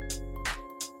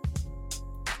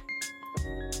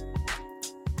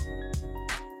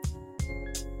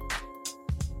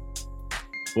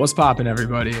What's poppin',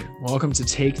 everybody? Welcome to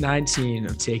Take 19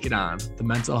 of Take It On, the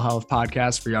mental health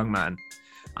podcast for young men.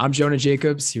 I'm Jonah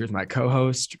Jacobs here with my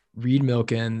co-host, Reed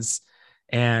Milkins,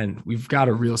 and we've got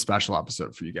a real special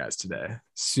episode for you guys today.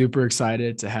 Super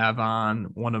excited to have on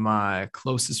one of my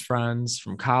closest friends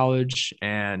from college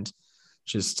and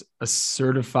just a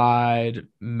certified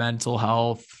mental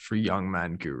health for young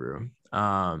men guru.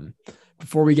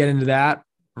 Before we get into that,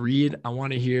 Reed, I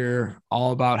want to hear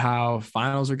all about how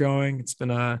finals are going. It's been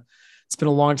a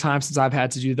long time since I've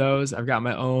had to do those. I've got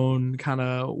my own kind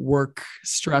of work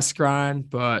stress grind,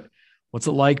 but what's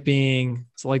it like being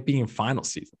in final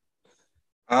season?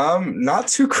 Not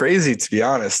too crazy, to be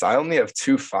honest. I only have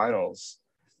two finals.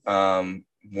 One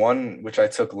which I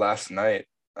took last night.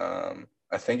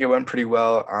 I think it went pretty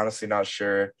well. Honestly, not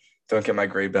sure. Don't get my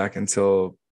grade back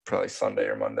until probably Sunday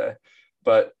or Monday.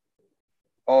 But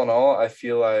all in all, I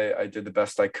feel I did the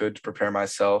best I could to prepare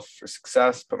myself for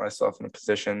success, put myself in a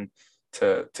position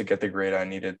to get the grade I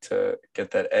needed to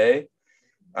get that A.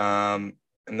 And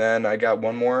then I got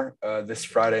one more this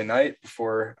Friday night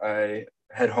before I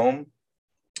head home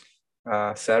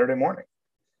Saturday morning.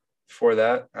 Before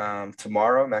that,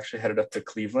 tomorrow I'm actually headed up to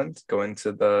Cleveland, going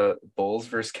to the Bulls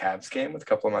versus Cavs game with a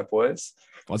couple of my boys.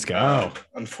 Let's go.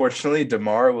 Unfortunately,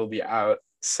 DeMar will be out,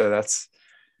 so that's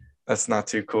not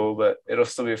too cool, but it'll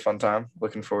still be a fun time.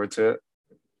 Looking forward to it.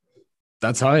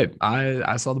 That's hype.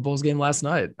 I saw the Bulls game last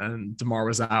night and DeMar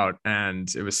was out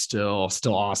and it was still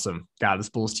awesome. God, this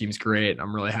Bulls team's great.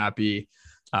 I'm really happy.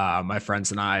 My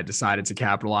friends and I decided to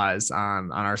capitalize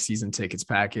on our season tickets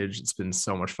package. It's been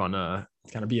so much fun to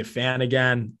kind of be a fan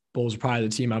again. Bulls are probably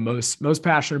the team I'm most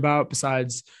passionate about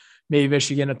besides maybe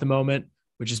Michigan at the moment,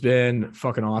 which has been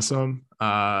fucking awesome.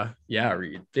 Yeah,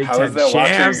 Reed. Big Ten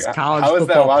champs, college how was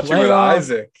that football watching playoff. with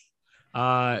Isaac?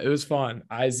 It was fun.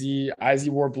 Izzy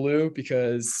wore blue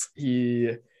because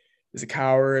he is a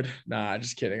coward. Nah,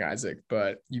 just kidding, Isaac.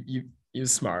 But he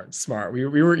was smart.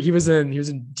 He was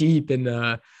in deep in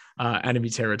the enemy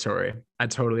territory. I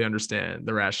totally understand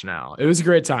the rationale. It was a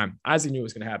great time. Isaac knew it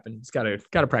was going to happen. He's got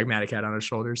a pragmatic head on his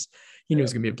shoulders. He knew it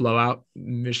was going to be a blowout.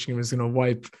 Michigan was going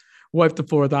to wipe the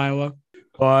floor with Iowa.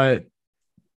 But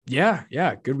yeah,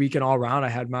 good weekend all around. I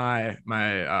had my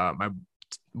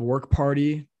work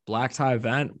party, black tie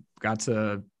event. Got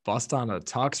to bust on a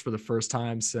tux for the first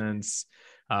time since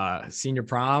senior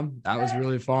prom. That was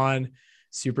really fun.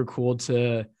 Super cool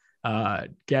to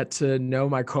get to know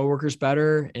my coworkers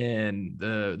better in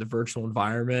the virtual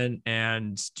environment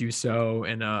and do so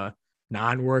in a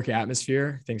non-work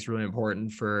atmosphere. I think it's really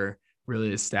important for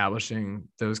really establishing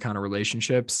those kind of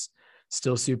relationships.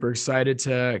 Still super excited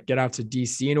to get out to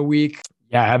DC in a week.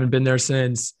 Yeah, I haven't been there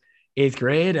since 8th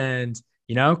grade and,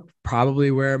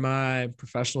 probably where my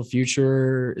professional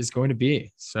future is going to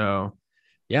be. So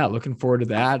yeah, looking forward to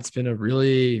that. It's been a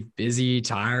really busy,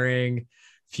 tiring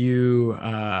few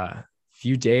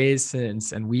days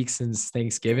and weeks since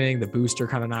Thanksgiving. The booster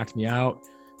kind of knocked me out,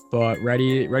 but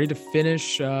ready to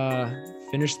finish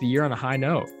the year on a high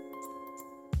note.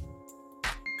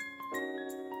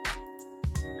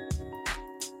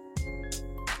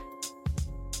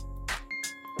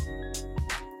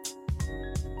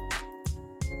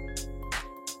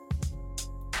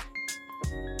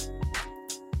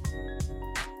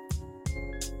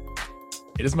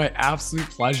 It is my absolute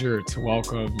pleasure to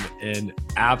welcome an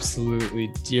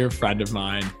absolutely dear friend of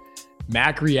mine,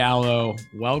 Mac Riallo.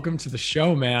 Welcome to the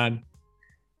show, man.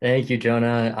 Thank you,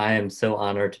 Jonah. I am so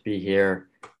honored to be here.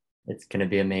 It's going to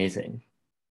be amazing.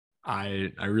 I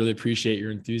really appreciate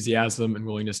your enthusiasm and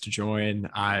willingness to join.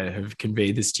 I have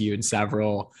conveyed this to you in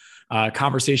several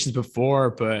conversations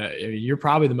before, but you're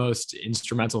probably the most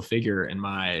instrumental figure in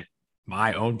my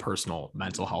own personal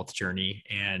mental health journey,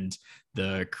 and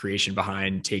the creation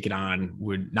behind Take It On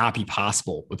would not be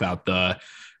possible without the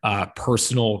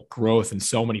personal growth in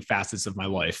so many facets of my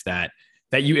life that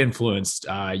you influenced.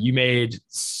 You made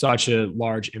such a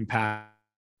large impact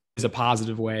in a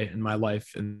positive way in my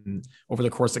life and over the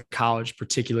course of college,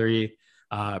 particularly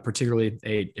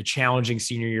a challenging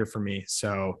senior year for me.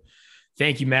 So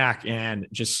thank you, Mac, and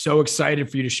just so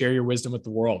excited for you to share your wisdom with the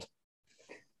world.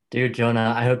 Dude,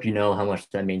 Jonah, I hope you know how much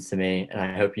that means to me, and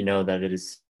I hope you know that it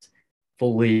is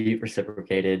fully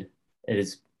reciprocated. It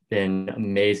has been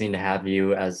amazing to have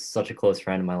you as such a close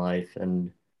friend in my life,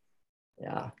 and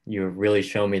yeah, you have really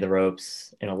shown me the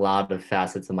ropes in a lot of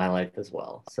facets of my life as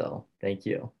well. So thank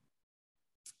you.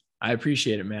 I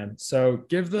appreciate it, man. So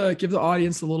give the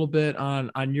audience a little bit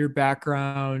on your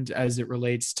background as it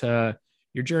relates to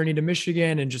your journey to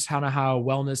Michigan and just how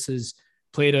wellness has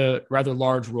played a rather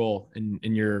large role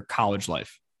in your college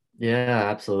life.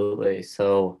 Yeah, absolutely.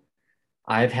 So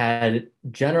I've had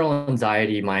general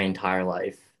anxiety my entire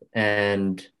life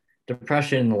and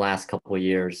depression in the last couple of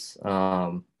years.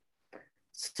 But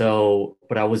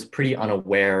I was pretty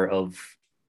unaware of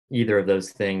either of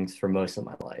those things for most of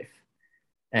my life.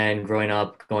 And growing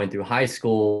up, going through high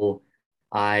school,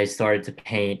 I started to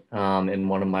paint in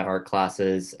one of my art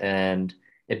classes, and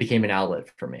it became an outlet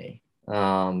for me.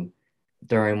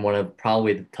 During one of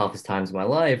probably the toughest times of my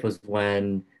life was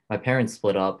when my parents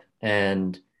split up,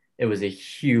 and it was a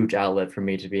huge outlet for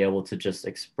me to be able to just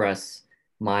express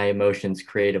my emotions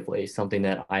creatively, something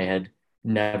that I had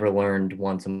never learned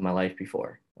once in my life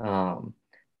before.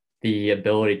 The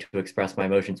ability to express my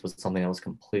emotions was something that was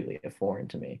completely foreign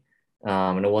to me.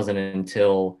 And it wasn't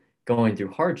until going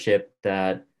through hardship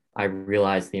that I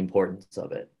realized the importance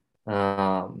of it.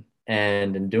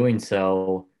 And in doing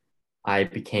so, I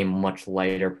became a much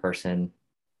lighter person.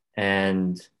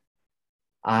 And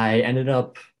I ended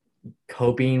up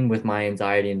coping with my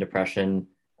anxiety and depression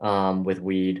with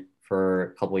weed for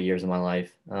a couple of years of my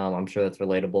life. I'm sure that's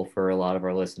relatable for a lot of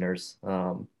our listeners.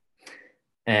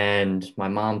 And my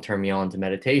mom turned me on to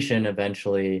meditation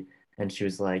eventually. And she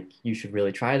was like, you should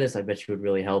really try this. I bet she would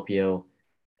really help you.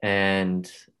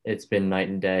 And it's been night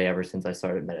and day ever since I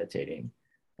started meditating.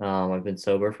 I've been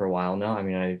sober for a while now. I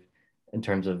mean, in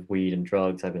terms of weed and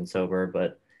drugs, I've been sober,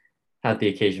 but had the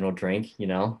occasional drink, you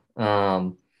know.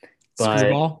 But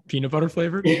Screwball, peanut butter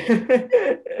flavored.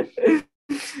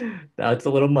 that's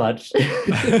a little much.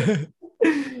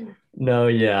 No,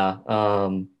 yeah.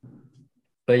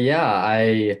 But yeah,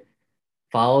 I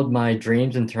followed my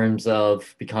dreams in terms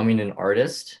of becoming an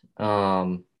artist.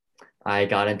 I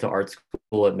got into art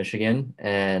school at Michigan,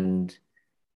 and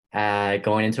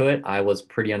going into it, I was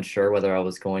pretty unsure whether I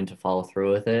was going to follow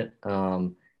through with it.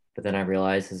 But then I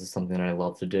realized this is something that I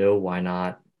love to do. Why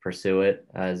not pursue it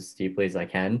as deeply as I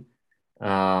can?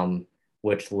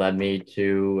 Which led me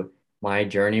to my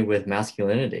journey with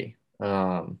masculinity,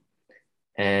 and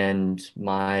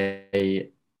my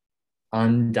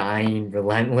undying,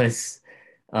 relentless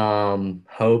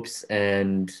hopes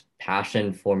and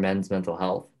passion for men's mental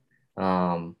health.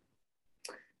 Um,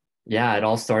 yeah, it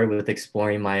all started with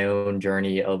exploring my own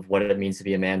journey of what it means to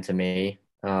be a man to me,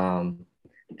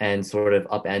 and sort of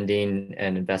upending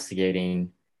and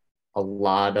investigating a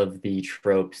lot of the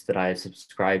tropes that I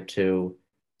subscribed to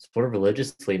sort of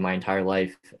religiously my entire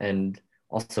life and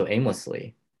also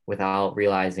aimlessly without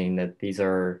realizing that these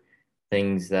are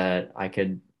things that I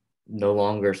could no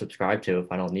longer subscribe to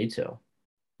if I don't need to.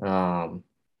 Um,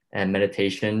 and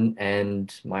meditation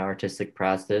and my artistic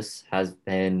practice has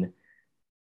been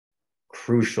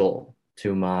crucial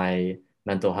to my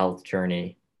mental health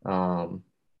journey,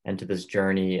 and to this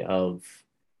journey of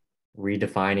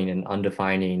redefining and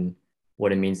undefining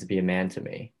what it means to be a man to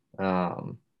me,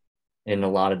 in a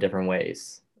lot of different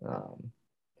ways.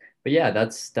 But yeah,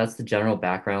 that's the general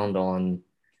background on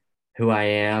who I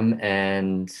am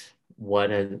and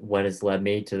what has led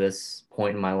me to this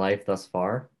point in my life thus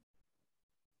far.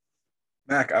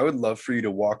 Mac, I would love for you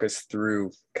to walk us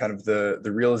through kind of the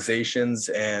realizations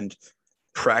and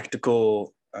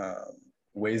practical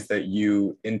ways that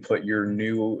you input your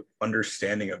new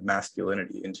understanding of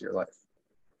masculinity into your life.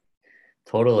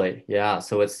 Totally. Yeah.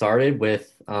 So it started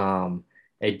with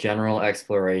a general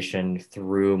exploration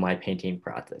through my painting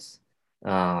practice.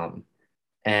 Um,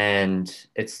 and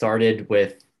it started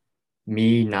with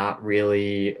me not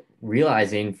really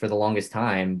realizing for the longest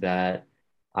time that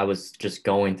I was just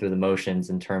going through the motions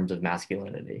in terms of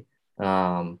masculinity.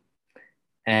 Um,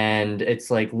 and it's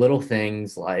like little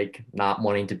things like not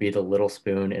wanting to be the little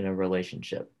spoon in a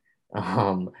relationship.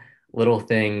 Um, Little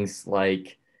things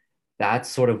like that's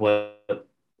sort of what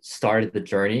started the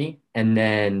journey. And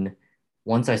then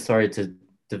once I started to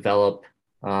develop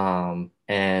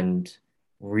and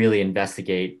really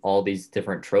investigate all these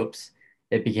different tropes,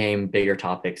 it became bigger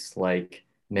topics like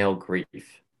male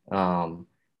grief. Um,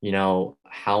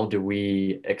 how do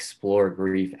we explore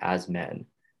grief as men?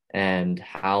 And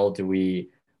how do we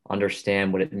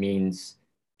understand what it means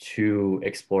to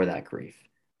explore that grief?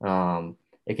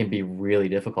 It can be really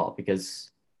difficult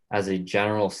because as a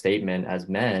general statement, as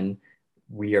men,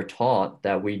 we are taught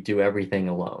that we do everything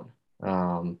alone,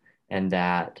 and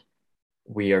that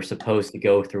we are supposed to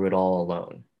go through it all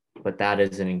alone. But that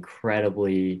is an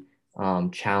incredibly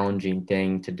challenging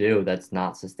thing to do that's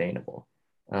not sustainable.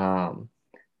 Um,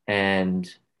 and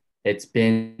it's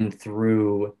been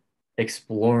through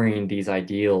exploring these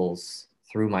ideals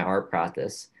through my art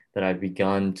practice that I've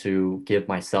begun to give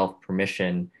myself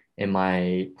permission in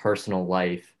my personal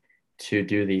life to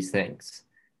do these things.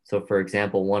 So, for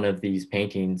example, one of these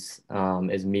paintings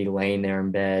is me laying there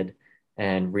in bed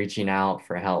and reaching out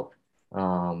for help.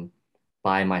 Um,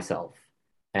 by myself.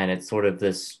 And it's sort of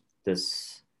this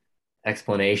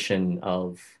explanation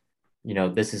of,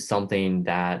 this is something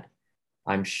that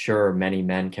I'm sure many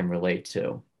men can relate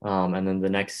to. And then the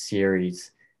next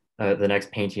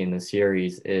painting in the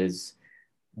series is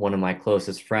one of my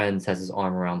closest friends has his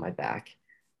arm around my back.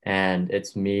 And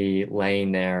it's me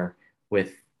laying there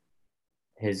with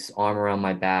his arm around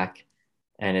my back.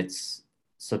 And it's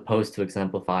supposed to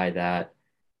exemplify that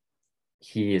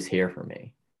he is here for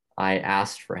me. I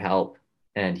asked for help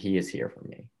and he is here for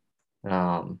me,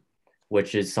 um,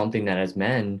 which is something that as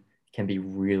men can be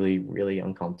really, really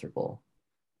uncomfortable.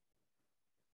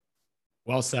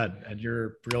 Well said. And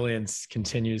your brilliance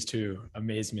continues to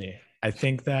amaze me. I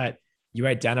think that you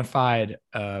identified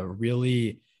a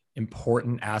really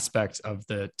important aspect of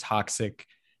the toxic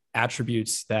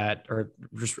attributes that are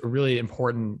just a really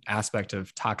important aspect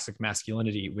of toxic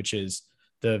masculinity, which is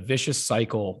the vicious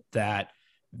cycle that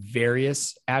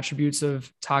various attributes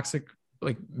of toxic,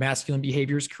 like masculine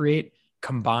behaviors create,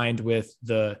 combined with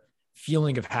the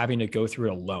feeling of having to go through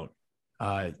it alone.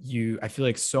 I feel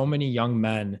like so many young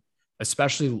men,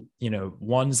 especially,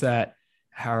 ones that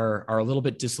are a little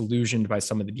bit disillusioned by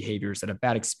some of the behaviors, that have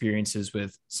bad experiences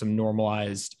with some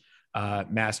normalized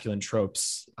masculine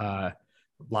tropes,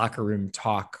 locker room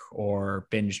talk or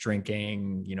binge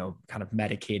drinking, kind of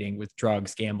medicating with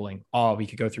drugs, gambling. All we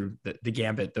could go through the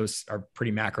gambit. Those are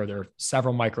pretty macro. There are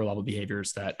several micro level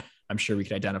behaviors that I'm sure we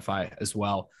could identify as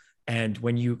well. And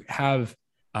when you have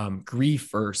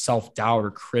grief or self-doubt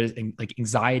or like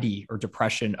anxiety or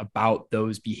depression about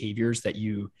those behaviors that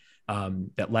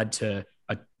that led to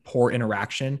a poor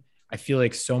interaction, I feel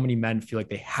like so many men feel like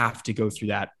they have to go through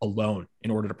that alone in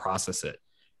order to process it.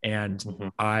 And Mm-hmm.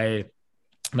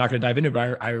 I'm not going to dive into it,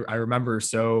 but I remember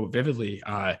so vividly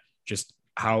just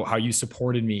how you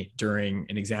supported me during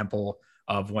an example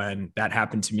of when that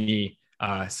happened to me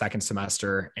second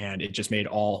semester, and it just made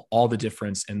all the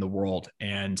difference in the world.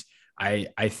 And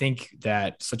I think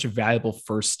that such a valuable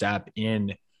first step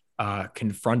in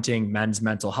confronting men's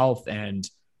mental health and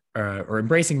or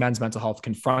embracing men's mental health,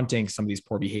 confronting some of these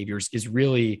poor behaviors, is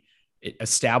really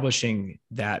establishing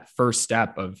that first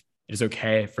step of it is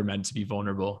okay for men to be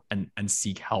vulnerable and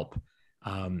seek help.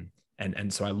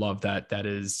 And so I love that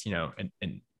is,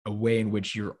 a way in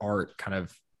which your art kind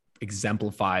of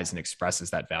exemplifies and expresses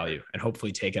that value, and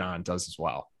hopefully Take It On does as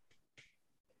well.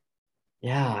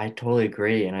 Yeah, I totally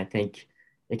agree. And I think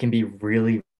it can be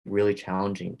really, really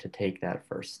challenging to take that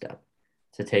first step,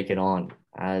 to take it on,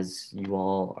 as you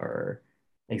all are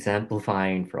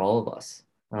exemplifying for all of us.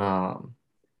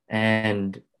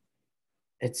 And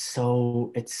it's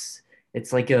so, it's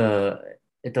like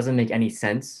it doesn't make any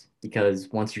sense because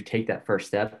once you take that first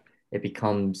step, it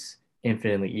becomes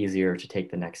infinitely easier to take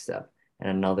the next step and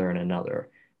another and another.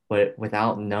 But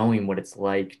without knowing what it's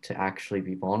like to actually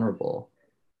be vulnerable,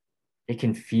 it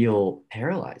can feel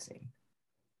paralyzing.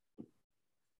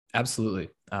 Absolutely.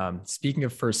 Speaking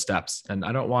of first steps, and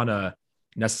I don't want to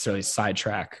necessarily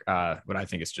sidetrack what I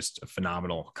think is just a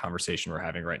phenomenal conversation we're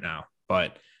having right now,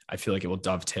 but I feel like it will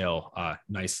dovetail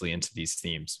nicely into these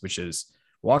themes, which is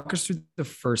walk us through the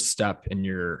first step in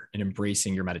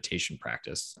embracing your meditation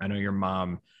practice. I know your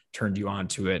mom turned you on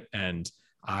to it, and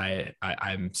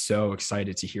I'm so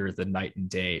excited to hear the night and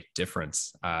day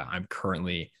difference. I'm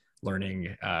currently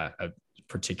learning a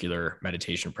particular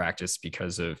meditation practice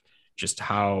because of just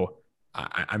how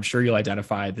I'm sure you'll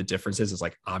identify the differences as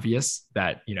like obvious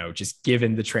that, just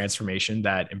given the transformation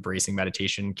that embracing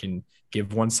meditation can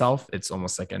give oneself, it's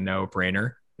almost like a no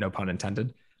brainer, no pun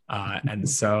intended. And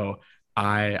so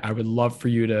I would love for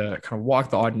you to kind of walk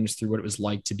the audience through what it was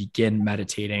like to begin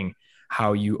meditating,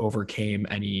 how you overcame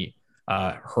any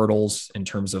hurdles in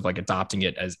terms of like adopting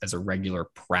it as a regular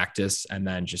practice, and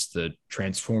then just the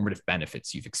transformative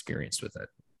benefits you've experienced with it.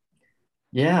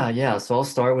 Yeah. So I'll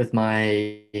start with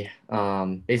my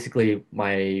basically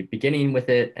my beginning with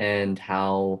it and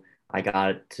how I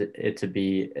got it to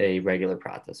be a regular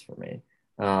practice for me.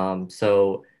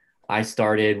 So I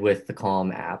started with the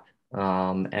Calm app,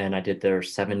 and I did their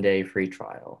 7-day free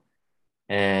trial.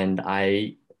 And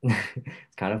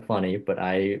it's kind of funny, but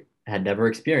I had never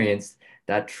experienced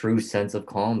that true sense of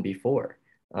calm before.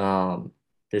 Um,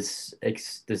 this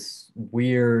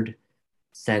weird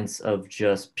sense of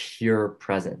just pure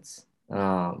presence.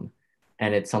 And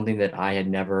it's something that I had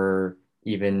never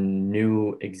even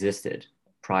knew existed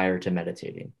prior to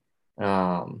meditating.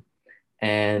 Um,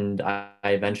 and I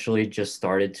eventually just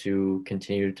started to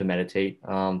continue to meditate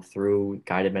through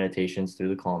guided meditations through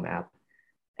the Calm app.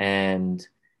 And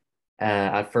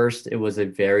at first, it was a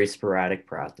very sporadic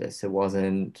practice. It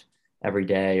wasn't every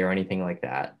day or anything like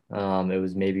that. It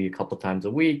was maybe a couple times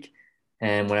a week.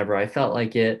 and whenever I felt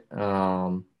like it.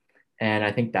 And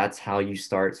I think that's how you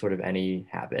start sort of any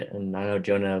habit. And I know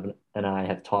Jonah and I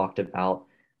have talked about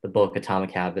the book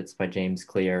Atomic Habits by James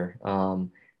Clear.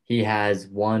 He has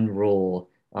one rule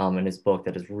in his book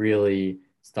that has really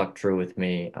stuck true with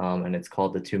me, and it's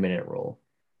called the 2 minute rule.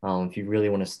 If you really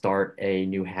want to start a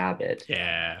new habit,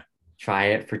 Yeah. try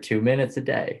it for 2 minutes a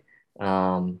day.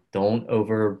 Don't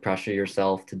over pressure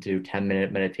yourself to do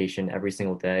 10-minute meditation every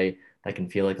single day. That can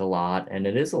feel like a lot, and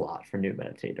it is a lot for new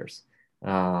meditators.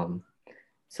 Um,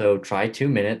 so try 2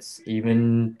 minutes,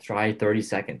 even try 30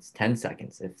 seconds, 10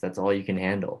 seconds, if that's all you can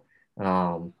handle.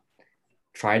 Um,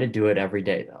 Try to do it every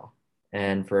day though.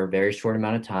 And for a very short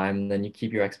amount of time, then you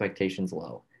keep your expectations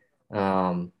low.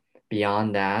 Um,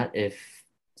 Beyond that, if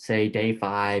say day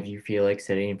 5, you feel like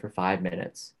sitting for 5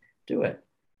 minutes, do it.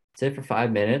 Sit for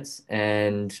 5 minutes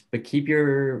but keep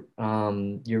your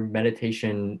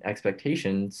meditation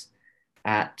expectations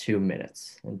at 2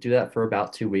 minutes and do that for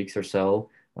about 2 weeks or so.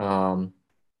 Um,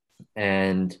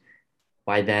 and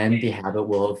by then, the habit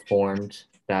will have formed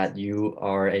that you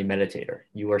are a meditator.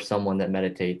 You are someone that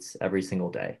meditates every single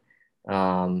day.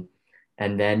 Um,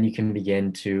 and then you can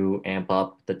begin to amp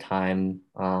up the time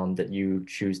that you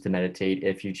choose to meditate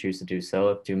if you choose to do so.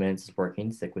 If 2 minutes is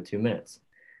working, stick with 2 minutes.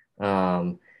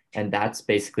 Um, and that's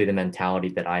basically the mentality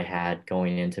that I had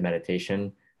going into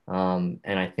meditation. And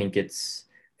I think it's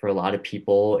for a lot of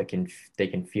people, they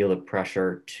can feel the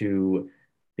pressure to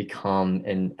become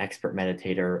an expert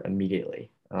meditator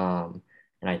immediately. And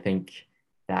I think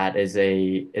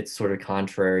it's sort of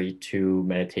contrary to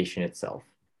meditation itself.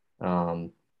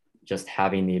 Um, just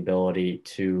having the ability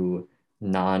to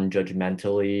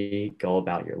non-judgmentally go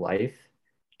about your life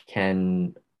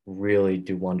can really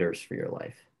do wonders for your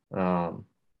life. Um,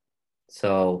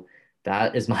 so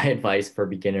that is my advice for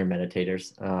beginner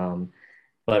meditators.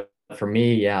 But for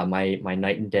me, yeah, my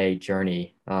night and day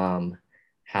journey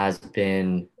has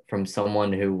been from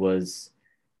someone who was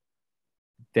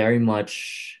very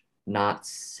much not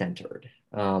centered.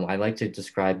 I like to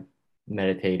describe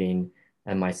meditating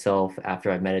and myself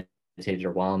after I've meditated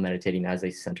or while I'm meditating as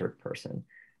a centered person.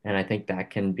 And I think that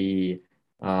can be,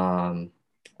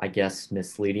 I guess,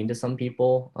 misleading to some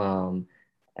people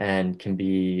and can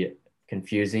be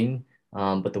confusing.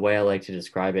 But the way I like to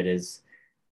describe it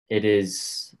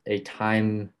is a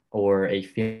time or a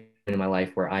feeling in my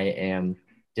life where I am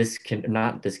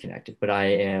not disconnected, but I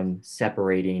am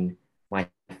separating my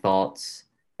thoughts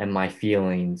and my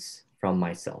feelings from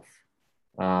myself.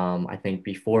 I think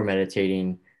before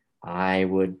meditating, I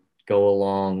would go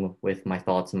along with my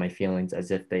thoughts and my feelings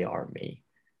as if they are me.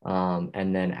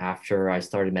 And then after I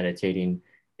started meditating,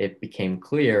 it became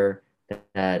clear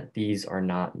that these are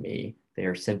not me. They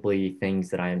are simply things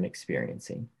that I am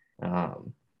experiencing.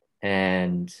 Um,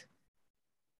 and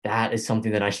that is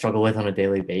something that I struggle with on a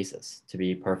daily basis, to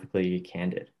be perfectly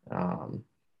candid.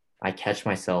 I catch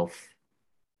myself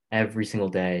every single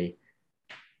day,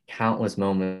 countless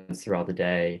moments throughout the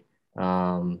day,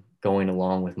 going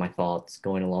along with my thoughts,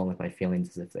 going along with my feelings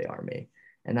as if they are me.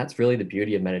 And that's really the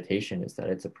beauty of meditation, is that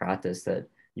it's a practice that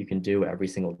you can do every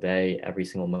single day, every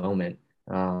single moment.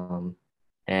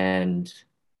 And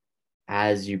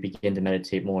as you begin to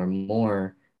meditate more and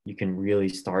more, you can really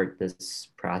start this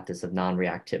practice of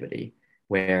non-reactivity,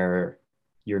 where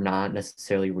you're not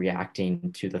necessarily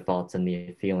reacting to the thoughts and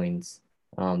the feelings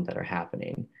that are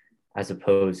happening, as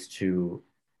opposed to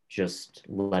just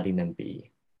letting them be.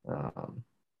 Um,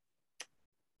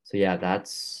 so yeah,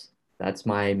 that's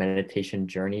my meditation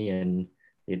journey and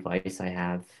the advice I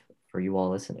have for you all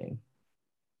listening.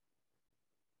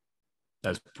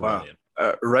 That's Wow. brilliant.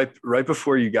 Right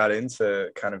before you got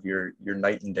into kind of your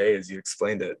night and day as you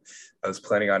explained it, I was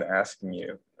planning on asking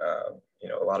you.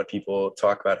 A lot of people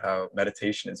talk about how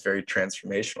meditation is very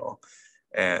transformational,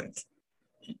 and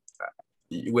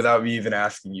without me even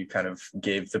asking, you kind of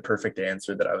gave the perfect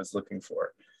answer that I was looking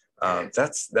for.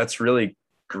 That's really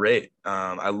great.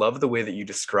 I love the way that you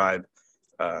describe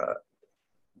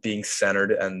being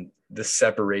centered and the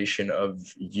separation of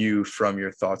you from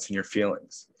your thoughts and your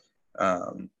feelings.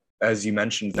 As you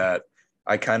mentioned that,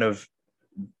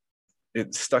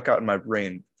 it stuck out in my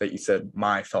brain that you said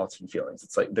my thoughts and feelings.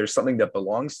 It's like there's something that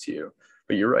belongs to you,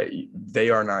 but you're right. They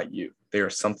are not you. They are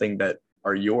something that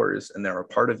are yours and they're a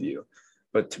part of you.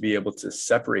 But to be able to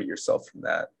separate yourself from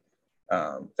that,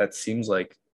 that seems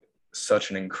like such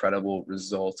an incredible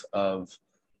result of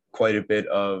quite a bit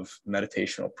of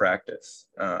meditational practice.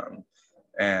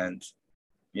 And,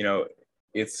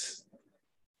 it's,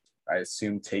 I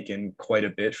assume, taken quite a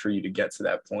bit for you to get to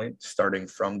that point, starting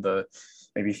from the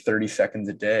maybe 30 seconds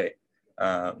a day.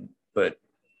 But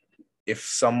if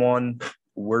someone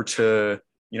were to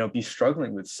be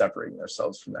struggling with separating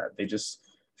themselves from that. They just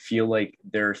feel like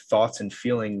their thoughts and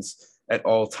feelings at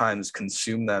all times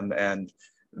consume them, and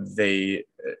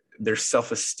their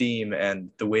self-esteem and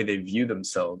the way they view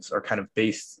themselves are kind of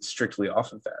based strictly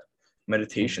off of that.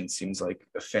 Meditation seems like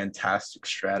a fantastic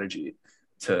strategy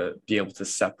to be able to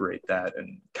separate that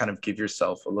and kind of give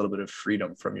yourself a little bit of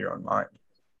freedom from your own mind.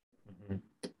 Mm-hmm.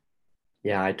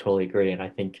 Yeah, I totally agree. And I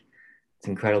think it's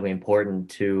incredibly important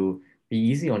to be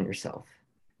easy on yourself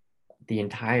the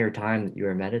entire time that you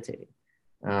are meditating,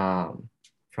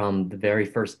 from the very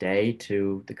first day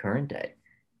to the current day.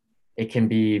 It can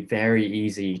be very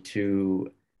easy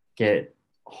to get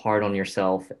hard on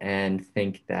yourself and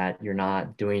think that you're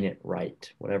not doing it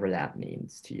right, whatever that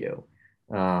means to you.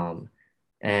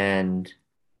 And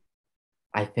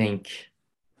I think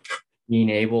being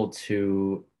able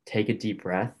to take a deep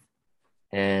breath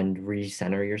and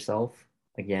recenter yourself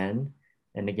again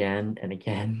and again and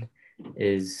again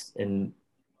is an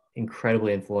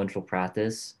incredibly influential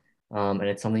practice. And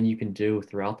it's something you can do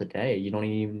throughout the day. You don't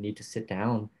even need to sit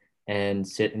down and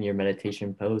sit in your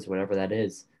meditation pose, whatever that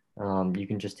is. You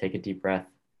can just take a deep breath.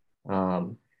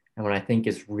 And what I think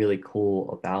is really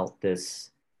cool about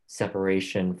this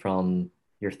separation from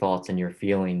your thoughts and your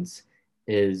feelings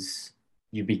is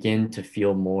you begin to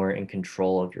feel more in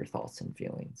control of your thoughts and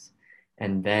feelings.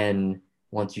 And then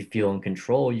once you feel in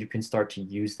control, you can start to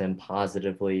use them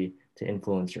positively to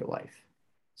influence your life.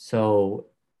 So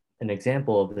an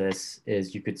example of this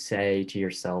is you could say to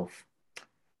yourself,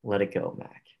 let it go,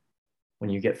 Mac.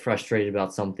 When you get frustrated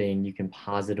about something, you can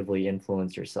positively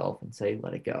influence yourself and say,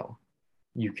 let it go.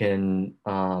 You can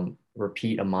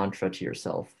repeat a mantra to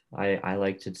yourself. I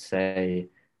like to say,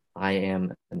 I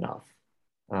am enough.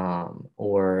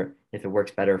 Or if it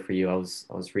works better for you, I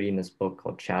was reading this book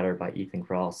called Chatter by Ethan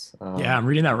Kross. Yeah, I'm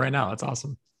reading that right now. That's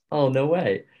awesome. Oh, no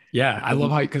way. Yeah, I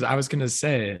love how, because I was gonna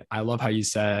say, I love how you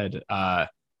said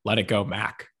let it go,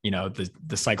 Mac, the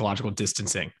psychological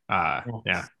distancing. Yes.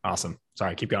 Yeah, awesome.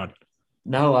 Sorry, keep going.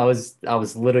 No, I was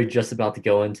literally just about to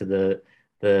go into the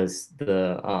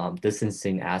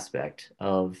distancing aspect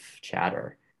of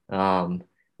Chatter,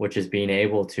 which is being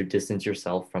able to distance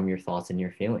yourself from your thoughts and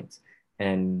your feelings.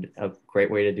 And a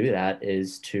great way to do that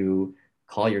is to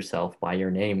call yourself by your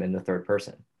name in the third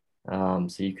person. So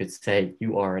you could say,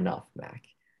 you are enough, Mac.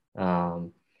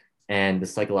 And the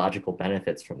psychological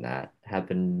benefits from that have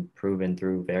been proven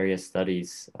through various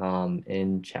studies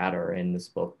in Chatter in this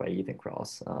book by Ethan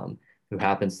Kross, who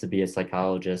happens to be a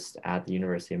psychologist at the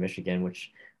University of Michigan,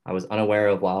 which I was unaware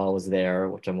of while I was there,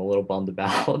 which I'm a little bummed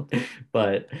about.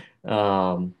 But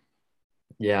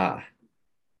yeah.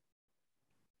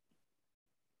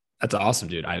 That's awesome,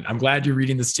 dude. I'm glad you're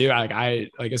reading this too. I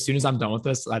like as soon as I'm done with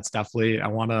this, that's definitely I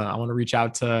wanna reach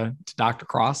out to Dr.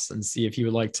 Kross and see if he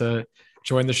would like to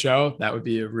join the show. That would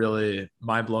be a really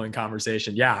mind-blowing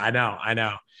conversation. Yeah, I know.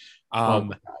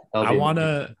 I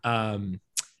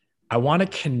wanna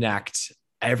connect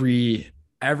every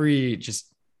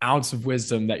just ounce of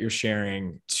wisdom that you're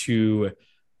sharing to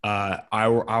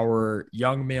our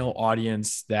young male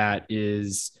audience that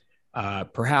is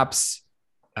perhaps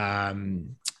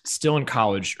still in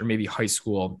college or maybe high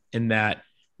school, in that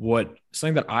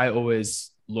something that I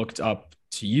always looked up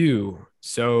to you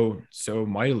so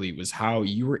mightily was how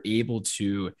you were able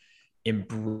to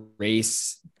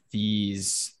embrace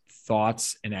these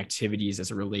thoughts and activities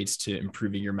as it relates to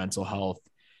improving your mental health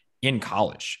in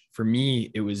college. For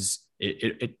me,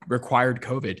 it required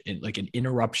COVID and like an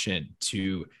interruption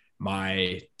to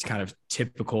my kind of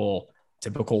typical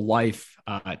life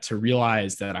to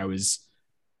realize that I was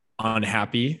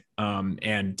unhappy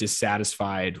and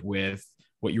dissatisfied with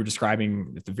what you were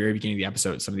describing at the very beginning of the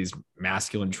episode, some of these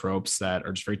masculine tropes that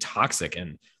are just very toxic.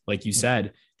 And like you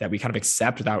said, that we kind of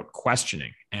accept without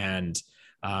questioning. And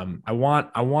I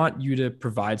want you to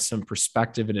provide some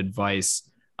perspective and advice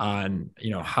on,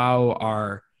 how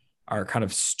our kind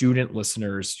of student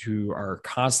listeners who are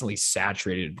constantly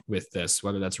saturated with this,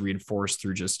 whether that's reinforced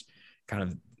through just kind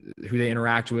of who they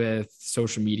interact with,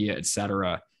 social media, et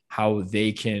cetera, how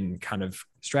they can kind of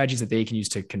strategies that they can use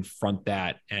to confront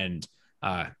that. And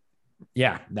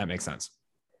yeah, that makes sense.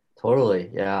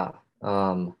 Totally. Yeah.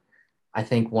 I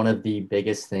think one of the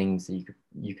biggest things that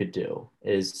you could do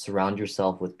is surround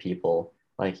yourself with people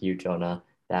like you, Jonah,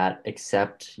 that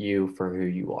accept you for who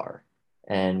you are.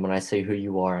 And when I say who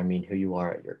you are, I mean who you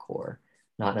are at your core,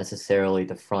 not necessarily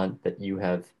the front that you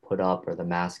have put up or the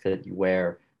mask that you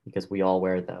wear, because we all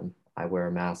wear them. I wear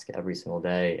a mask every single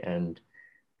day. And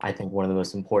I think one of the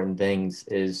most important things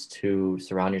is to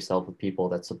surround yourself with people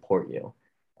that support you.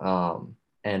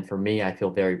 And for me, I feel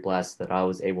very blessed that I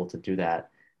was able to do that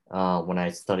when I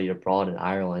studied abroad in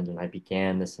Ireland and I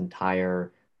began this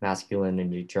entire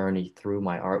masculinity journey through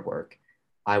my artwork.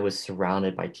 I was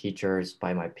surrounded by teachers,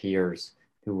 by my peers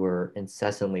who were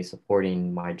incessantly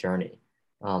supporting my journey.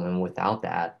 And without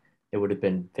that, it would have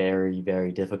been very,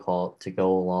 very difficult to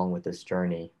go along with this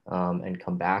journey and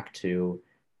come back to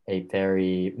a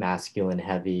very masculine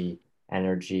heavy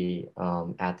energy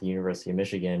at the University of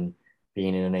Michigan,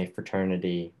 being in a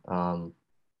fraternity.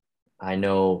 I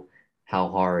know how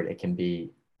hard it can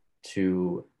be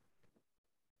to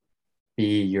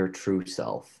be your true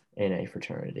self in a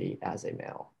fraternity as a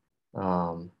male.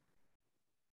 Um,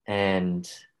 and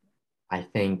I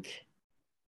think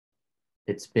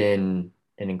it's been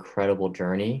an incredible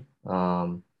journey,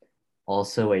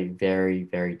 also a very,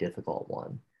 very difficult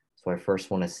one. So I first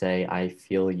want to say I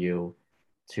feel you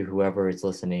to whoever is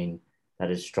listening that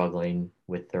is struggling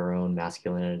with their own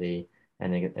masculinity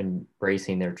and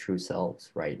embracing their true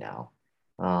selves right now.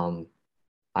 Um,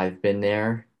 I've been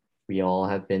there. We all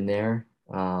have been there.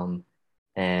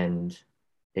 And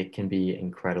it can be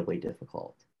incredibly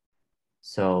difficult.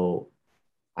 So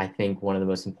I think one of the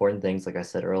most important things, like I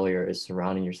said earlier, is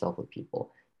surrounding yourself with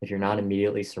people. If you're not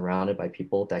immediately surrounded by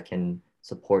people that can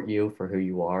support you for who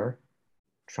you are,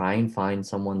 try and find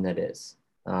someone that is,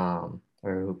 or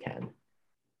who can.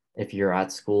 If you're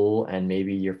at school and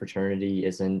maybe your fraternity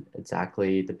isn't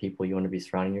exactly the people you want to be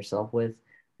surrounding yourself with,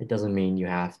 it doesn't mean you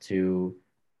have to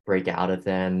break out of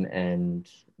them and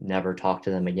never talk to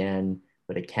them again,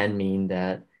 but it can mean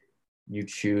that you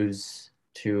choose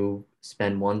to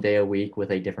spend one day a week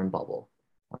with a different bubble.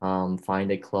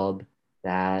 Find a club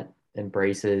that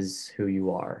embraces who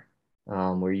you are,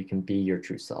 where you can be your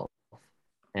true self.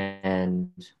 And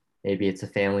maybe it's a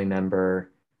family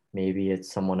member, maybe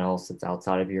it's someone else that's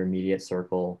outside of your immediate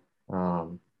circle,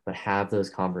 but have those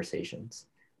conversations,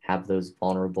 have those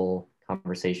vulnerable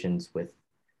conversations with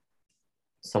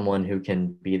someone who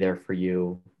can be there for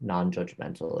you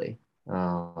non-judgmentally.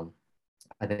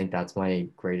 I think that's my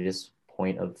greatest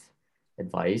point of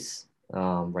advice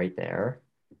right there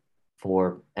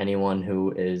for anyone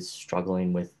who is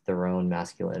struggling with their own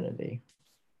masculinity.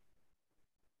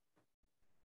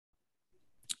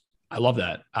 I love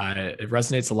that. It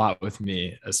resonates a lot with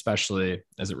me, especially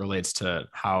as it relates to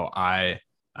how I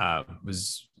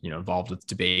was, involved with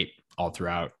debate all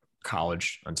throughout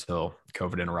college until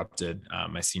COVID interrupted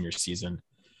my senior season.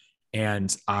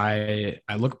 And I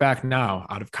look back now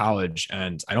out of college,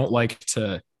 and I don't like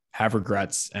to have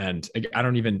regrets. And I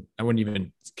wouldn't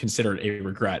even consider it a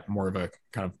regret, more of a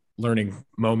kind of learning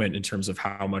moment in terms of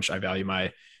how much I value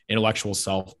my intellectual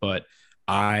self. But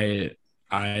I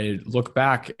I look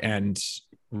back and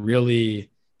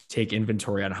really take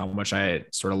inventory on how much I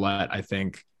sort of let, I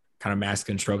think, kind of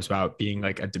masculine tropes about being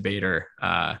like a debater,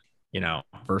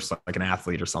 versus like an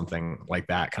athlete or something like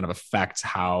that kind of affect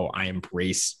how I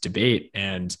embrace debate.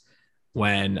 And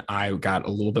when I got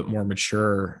a little bit more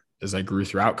mature as I grew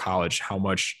throughout college, how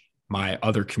much my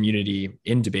other community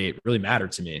in debate really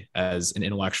mattered to me as an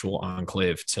intellectual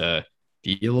enclave to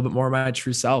be a little bit more of my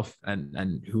true self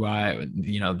and who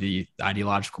the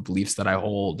ideological beliefs that I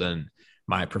hold and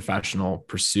my professional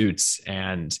pursuits.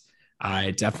 And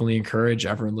I definitely encourage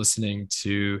everyone listening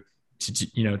to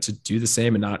do the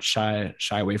same and not shy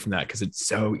away from that, because it's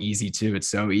so easy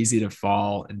to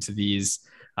fall into these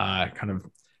kind of,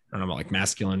 I don't know, like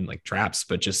masculine like traps,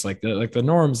 but just like the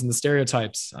norms and the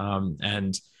stereotypes,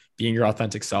 and being your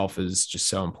authentic self is just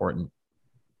so important.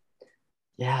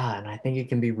 Yeah, and I think it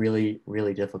can be really,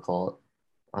 really difficult.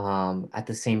 At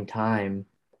the same time,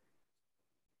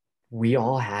 we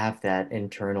all have that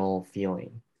internal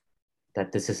feeling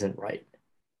that this isn't right,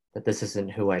 that this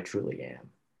isn't who I truly am.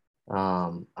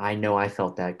 I know I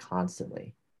felt that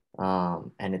constantly.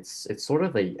 And it's sort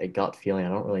of a gut feeling. I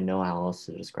don't really know how else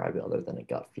to describe it other than a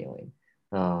gut feeling.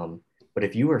 But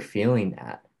if you are feeling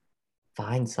that,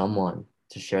 find someone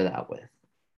to share that with.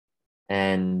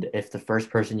 And if the first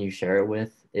person you share it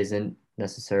with isn't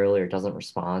necessarily or doesn't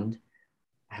respond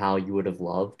how you would have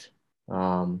loved,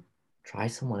 um, try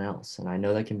someone else. And I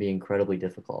know that can be incredibly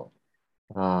difficult.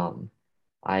 Um,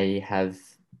 I have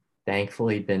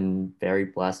thankfully been very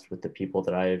blessed with the people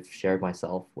that I've shared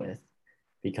myself with,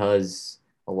 because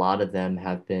a lot of them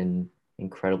have been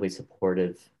incredibly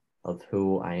supportive of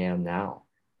who I am now,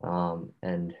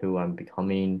 and who I'm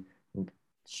becoming,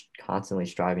 constantly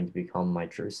striving to become my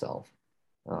true self.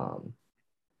 Um,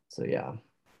 so yeah.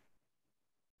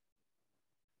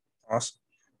 Awesome.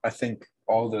 I think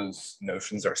all those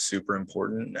notions are super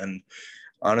important. And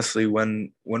honestly,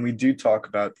 when we do talk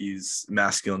about these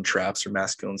masculine traps or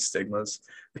masculine stigmas,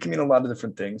 it can mean a lot of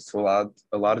different things to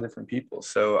a lot of different people.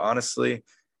 So honestly,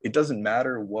 it doesn't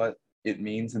matter what it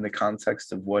means in the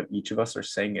context of what each of us are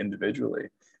saying individually.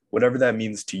 Whatever that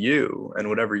means to you and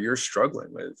whatever you're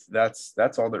struggling with, that's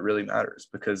all that really matters,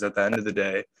 because at the end of the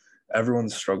day,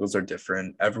 everyone's struggles are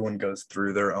different. Everyone goes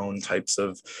through their own types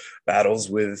of battles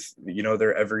with,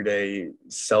 their everyday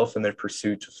self and their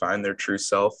pursuit to find their true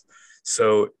self.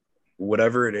 So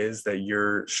whatever it is that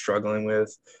you're struggling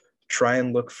with, try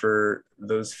and look for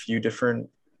those few different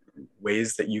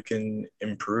ways that you can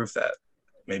improve that.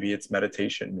 Maybe it's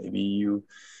meditation. Maybe you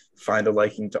find a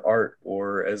liking to art,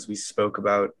 or as we spoke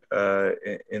about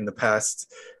in the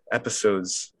past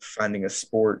episodes, finding a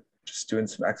sport, just doing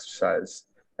some exercise,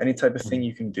 any type of thing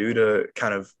you can do to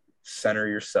kind of center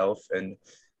yourself and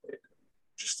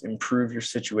just improve your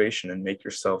situation and make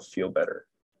yourself feel better.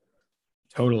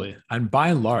 Totally. And by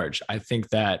and large, I think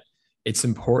that it's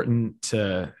important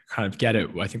to kind of get it.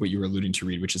 I think what you were alluding to,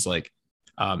 Reed, which is like,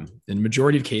 in the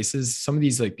majority of cases, some of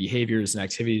these like behaviors and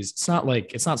activities, it's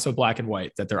not so black and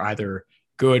white that they're either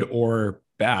good or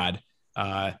bad.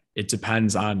 It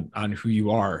depends on who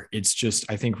you are. It's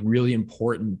just, I think, really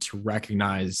important to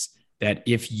recognize that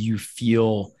if you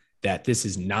feel that this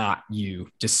is not you,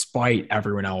 despite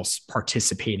everyone else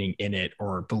participating in it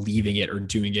or believing it or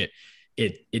doing it,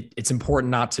 it's important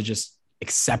not to just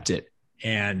accept it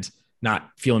and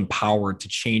not feel empowered to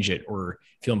change it or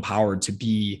feel empowered to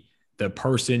be the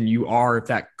person you are if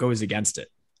that goes against it.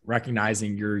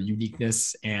 Recognizing your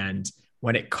uniqueness, and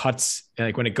when it goes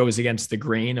against the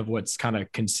grain of what's kind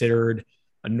of considered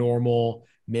a normal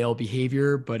male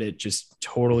behavior, but it just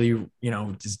totally,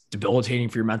 is debilitating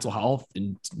for your mental health,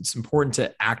 and it's important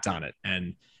to act on it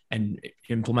and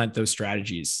implement those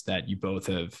strategies that you both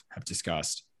have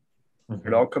discussed.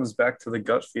 It all comes back to the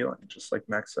gut feeling, just like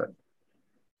Max said.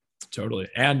 Totally.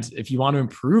 And if you want to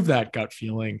improve that gut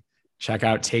feeling, check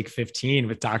out Take 15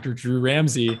 with Dr. Drew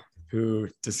Ramsey, who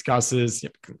discusses,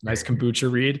 nice kombucha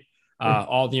read,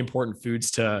 all the important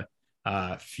foods to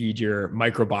feed your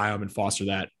microbiome and foster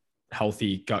that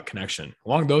healthy gut connection.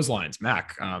 Along those lines,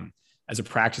 Mac, as a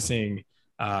practicing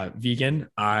vegan,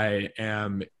 I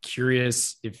am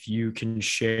curious if you can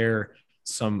share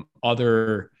some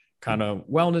other kind of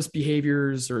wellness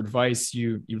behaviors or advice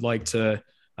you'd like to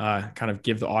kind of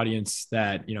give the audience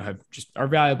that are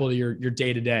valuable to your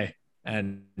day to day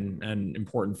and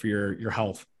important for your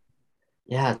health.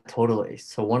 Yeah, totally.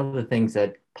 So one of the things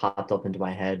that popped up into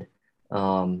my head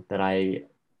that I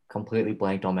completely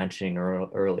blanked on mentioning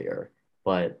earlier,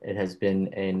 but it has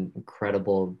been an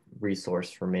incredible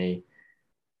resource for me,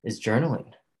 is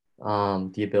journaling.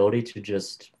 The ability to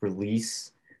just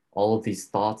release all of these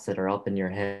thoughts that are up in your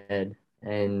head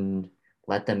and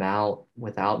let them out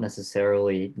without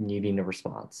necessarily needing a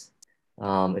response.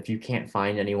 If you can't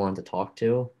find anyone to talk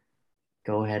to,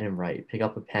 go ahead and write. Pick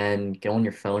up a pen, go on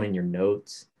your phone and your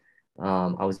notes.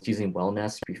 I was using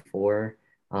Wellnest before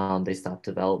they stopped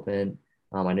development.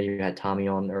 I know you had Tommy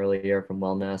on earlier from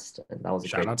Wellnest, and that was a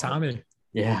shout out Tommy.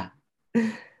 Yeah.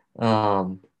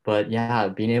 But yeah,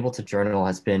 being able to journal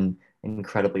has been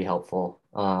incredibly helpful.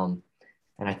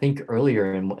 And I think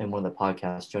earlier in one of the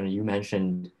podcasts, Jonah, you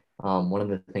mentioned one of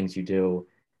the things you do,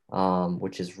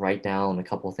 which is write down a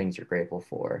couple of things you're grateful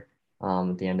for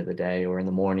at the end of the day or in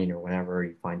the morning or whenever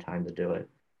you find time to do it.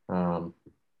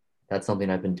 That's something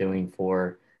I've been doing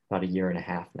for about 1.5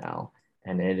 years now.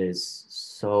 And it is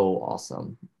so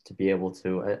awesome to be able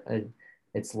to,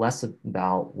 it's less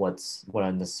about what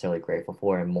I'm necessarily grateful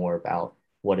for and more about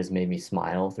what has made me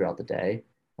smile throughout the day,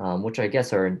 which I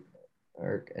guess are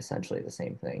essentially the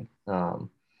same thing.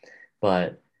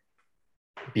 But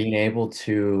being able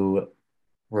to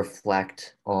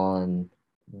reflect on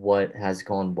what has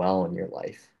gone well in your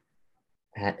life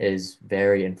is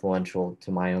very influential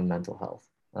to my own mental health.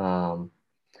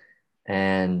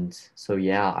 And so,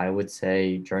 yeah, I would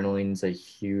say journaling is a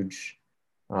huge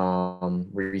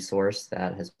resource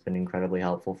that has been incredibly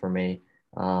helpful for me.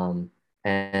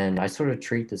 And I sort of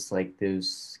treat this like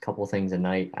those couple things a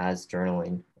night as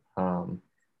journaling.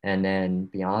 And then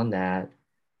beyond that,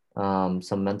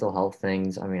 some mental health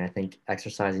things. I mean, I think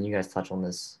exercising, you guys touch on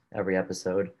this every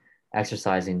episode.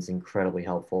 Exercising is incredibly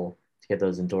helpful to get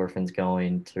those endorphins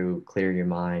going, to clear your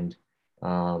mind.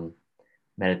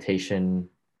 Meditation,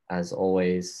 as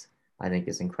always, I think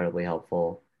is incredibly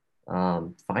helpful.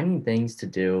 Finding things to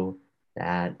do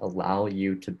that allow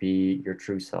you to be your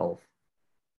true self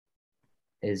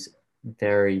is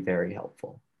very, very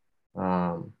helpful.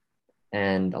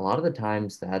 And a lot of the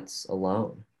times that's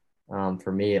alone,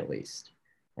 for me at least.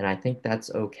 And I think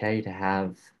that's okay to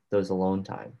have those alone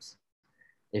times.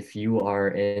 If you are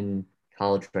in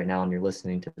college right now and you're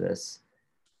listening to this,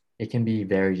 it can be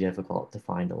very difficult to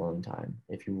find alone time.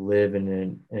 If you live in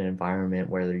an environment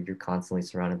where you're constantly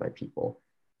surrounded by people,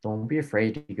 don't be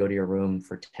afraid to go to your room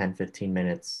for 10, 15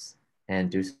 minutes and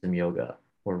do some yoga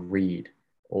or read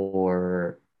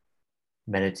or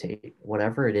meditate,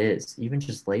 whatever it is, even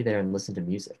just lay there and listen to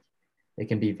music. It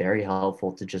can be very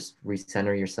helpful to just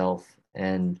recenter yourself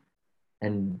and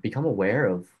become aware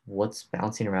of what's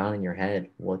bouncing around in your head,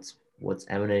 what's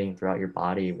emanating throughout your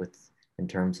body with in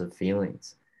terms of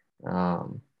feelings,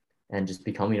 um, and just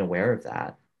becoming aware of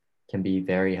that can be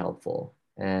very helpful.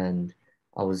 And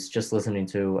I was just listening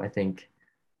to, I think,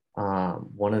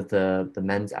 one of the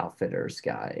men's outfitters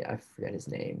guy, I forget his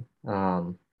name,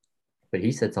 but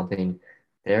he said something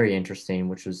very interesting,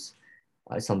 which was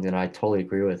something that I totally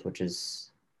agree with, which is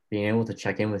being able to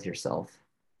check in with yourself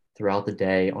throughout the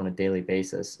day on a daily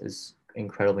basis is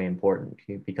incredibly important,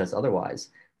 because otherwise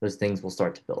those things will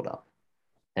start to build up.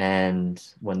 And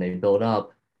when they build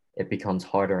up, it becomes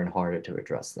harder and harder to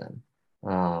address them,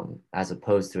 as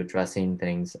opposed to addressing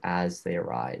things as they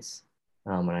arise.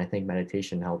 And I think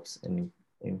meditation helps an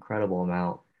incredible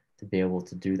amount to be able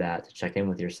to do that, to check in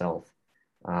with yourself.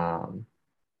 Um,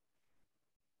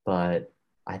 but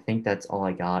I think that's all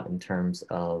I got in terms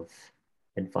of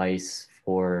advice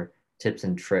for tips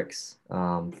and tricks,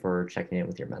 for checking in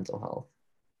with your mental health.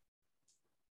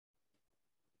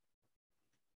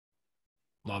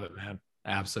 Love it, man.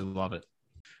 Absolutely love it.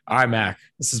 All right, Mac,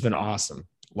 this has been awesome.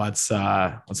 Let's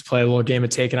play a little game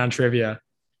of taking on trivia.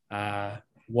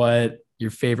 What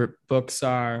your favorite books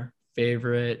are,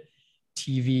 favorite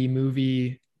TV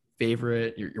movie,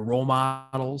 favorite your role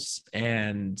models,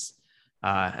 and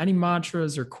any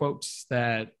mantras or quotes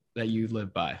that you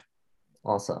live by.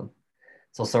 Awesome.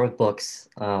 So I'll start with books.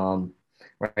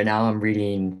 Right now I'm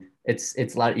reading, it's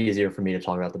a lot easier for me to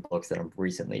talk about the books that I'm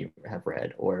recently have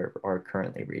read or are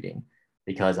currently reading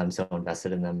because I'm so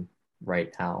invested in them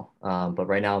right now. But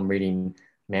right now I'm reading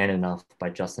Man Enough by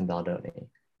Justin Baldoni.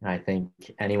 And I think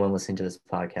anyone listening to this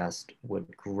podcast would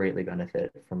greatly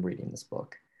benefit from reading this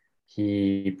book.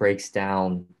 He breaks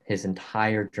down his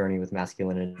entire journey with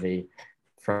masculinity,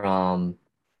 from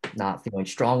not feeling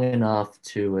strong enough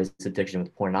to his addiction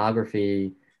with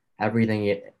pornography,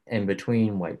 everything in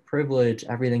between, white privilege,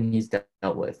 everything he's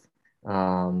dealt with,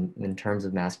 in terms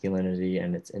of masculinity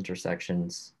and its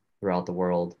intersections throughout the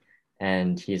world.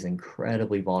 And he is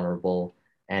incredibly vulnerable,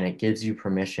 and it gives you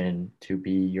permission to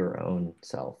be your own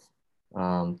self,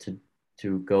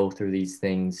 to go through these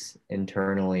things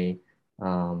internally,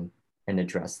 and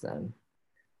address them.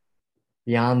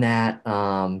 Beyond that,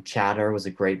 Chatter was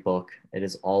a great book. It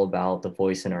is all about the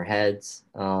voice in our heads,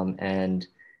 and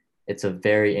it's a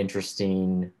very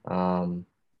interesting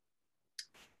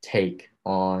take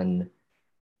on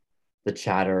the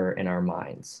chatter in our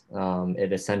minds.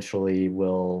 It essentially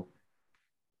will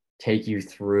take you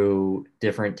through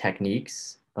different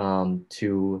techniques,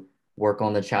 to work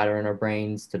on the chatter in our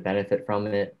brains, to benefit from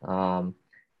it.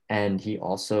 And he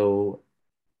also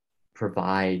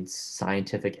provides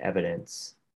scientific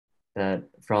evidence that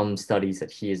from studies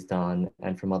that he has done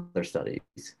and from other studies,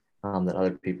 that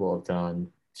other people have done,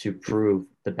 to prove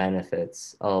the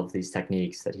benefits of these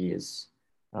techniques that he is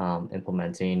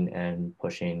implementing and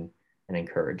pushing and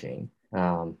encouraging.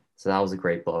 So that was a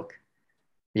great book.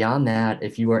 Beyond that,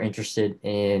 if you are interested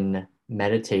in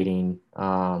meditating,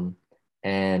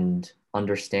 and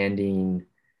understanding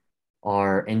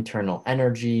our internal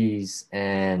energies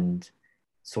and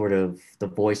sort of the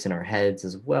voice in our heads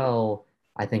as well,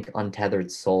 I think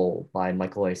Untethered Soul by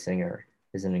Michael A. Singer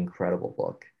is an incredible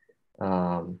book.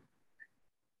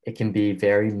 It can be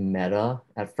very meta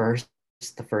at first,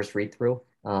 the first read through.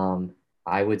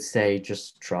 I would say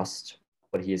just trust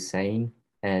what he is saying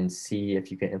and see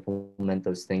if you can implement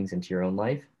those things into your own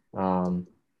life.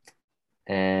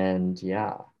 And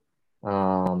yeah,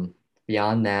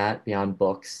 beyond that, beyond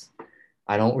books,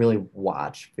 I don't really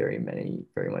watch very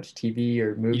much TV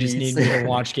or You just movies. need me to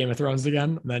watch Game of Thrones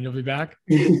again, and then you'll be back.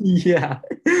 Yeah,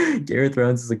 Game of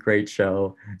Thrones is a great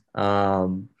show.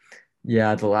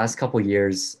 Yeah, the last couple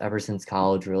years, ever since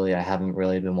college, really, I haven't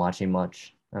really been watching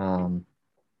much. I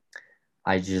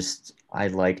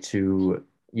like to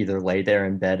either lay there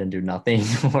in bed and do nothing,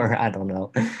 or I don't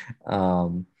know.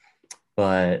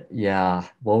 But yeah,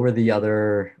 what were the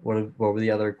other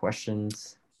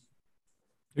questions?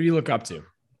 Who do you look up to?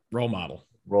 Role model.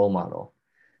 Role model.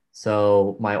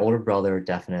 So my older brother,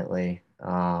 definitely,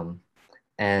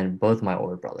 and both my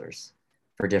older brothers,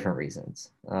 for different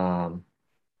reasons.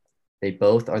 They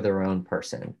both are their own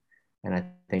person, and I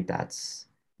think that's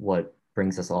what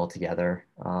brings us all together,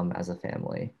 as a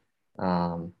family.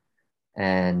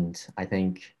 And I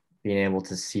think being able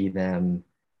to see them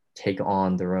take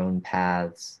on their own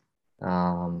paths,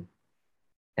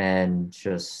 and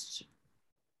just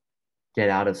get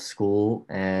out of school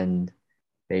and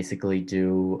basically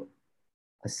do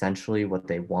essentially what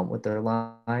they want with their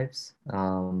lives,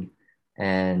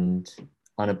 and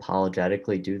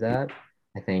unapologetically do that,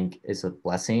 I think is a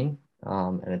blessing,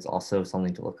 and it's also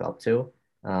something to look up to.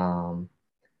 Um,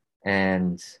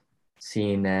 and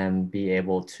seeing them be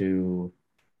able to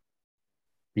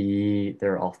be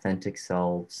their authentic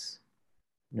selves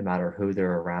no matter who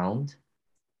they're around,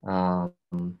 um,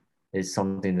 is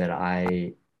something that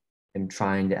I am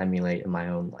trying to emulate in my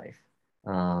own life.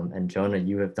 And Jonah,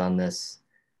 you have done this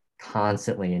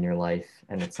constantly in your life,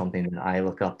 and it's something that I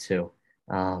look up to.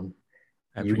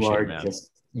 I You appreciate it, are man.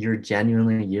 you're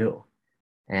genuinely you.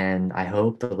 And I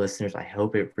hope the listeners, I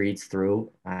hope it reads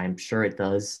through. I'm sure it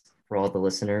does for all the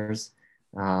listeners.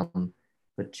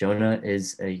 But Jonah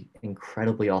is a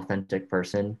incredibly authentic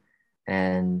person,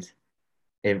 and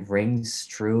it rings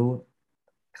true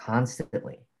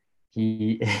constantly.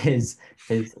 He is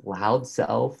his loud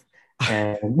self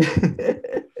and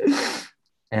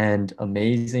and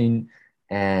amazing,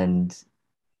 and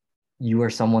you are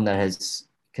someone that has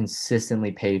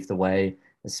consistently paved the way,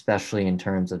 especially in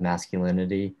terms of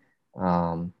masculinity.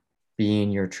 Um, Being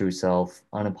your true self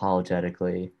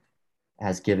unapologetically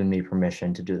has given me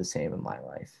permission to do the same in my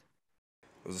life.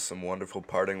 Those are some wonderful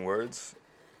parting words.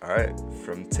 All right,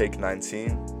 from Take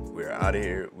 19, we're out of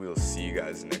here. We'll see you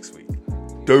guys next week.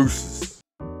 Deuces.